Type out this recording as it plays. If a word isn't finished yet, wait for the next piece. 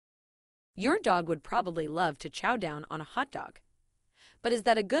Your dog would probably love to chow down on a hot dog. But is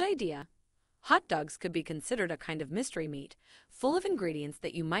that a good idea? Hot dogs could be considered a kind of mystery meat, full of ingredients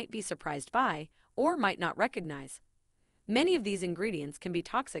that you might be surprised by or might not recognize. Many of these ingredients can be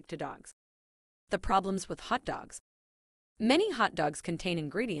toxic to dogs. The problems with hot dogs. Many hot dogs contain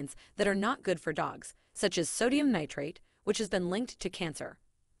ingredients that are not good for dogs, such as sodium nitrate, which has been linked to cancer,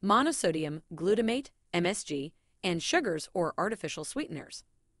 monosodium glutamate, MSG, and sugars or artificial sweeteners.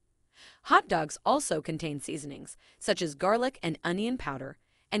 Hot dogs also contain seasonings, such as garlic and onion powder,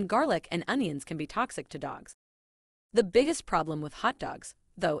 and garlic and onions can be toxic to dogs. The biggest problem with hot dogs,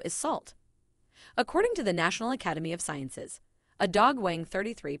 though, is salt. According to the National Academy of Sciences, a dog weighing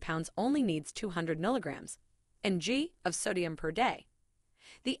 33 pounds only needs 200 milligrams mg of sodium per day.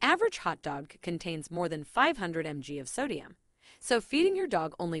 The average hot dog contains more than 500 mg of sodium, so feeding your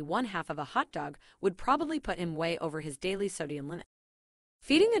dog only one half of a hot dog would probably put him way over his daily sodium limit.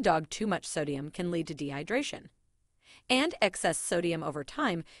 Feeding a dog too much sodium can lead to dehydration, and excess sodium over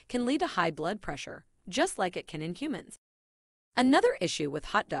time can lead to high blood pressure, just like it can in humans. Another issue with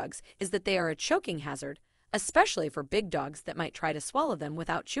hot dogs is that they are a choking hazard, especially for big dogs that might try to swallow them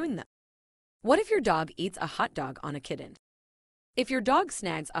without chewing them. What if your dog eats a hot dog on a kitten? If your dog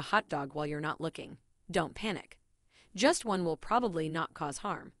snags a hot dog while you're not looking, don't panic. Just one will probably not cause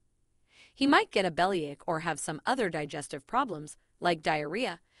harm. He might get a bellyache or have some other digestive problems, like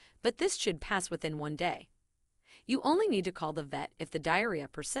diarrhea, but this should pass within one day. You only need to call the vet if the diarrhea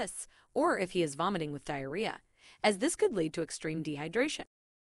persists or if he is vomiting with diarrhea, as this could lead to extreme dehydration.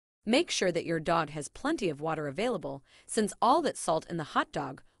 Make sure that your dog has plenty of water available, since all that salt in the hot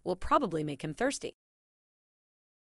dog will probably make him thirsty.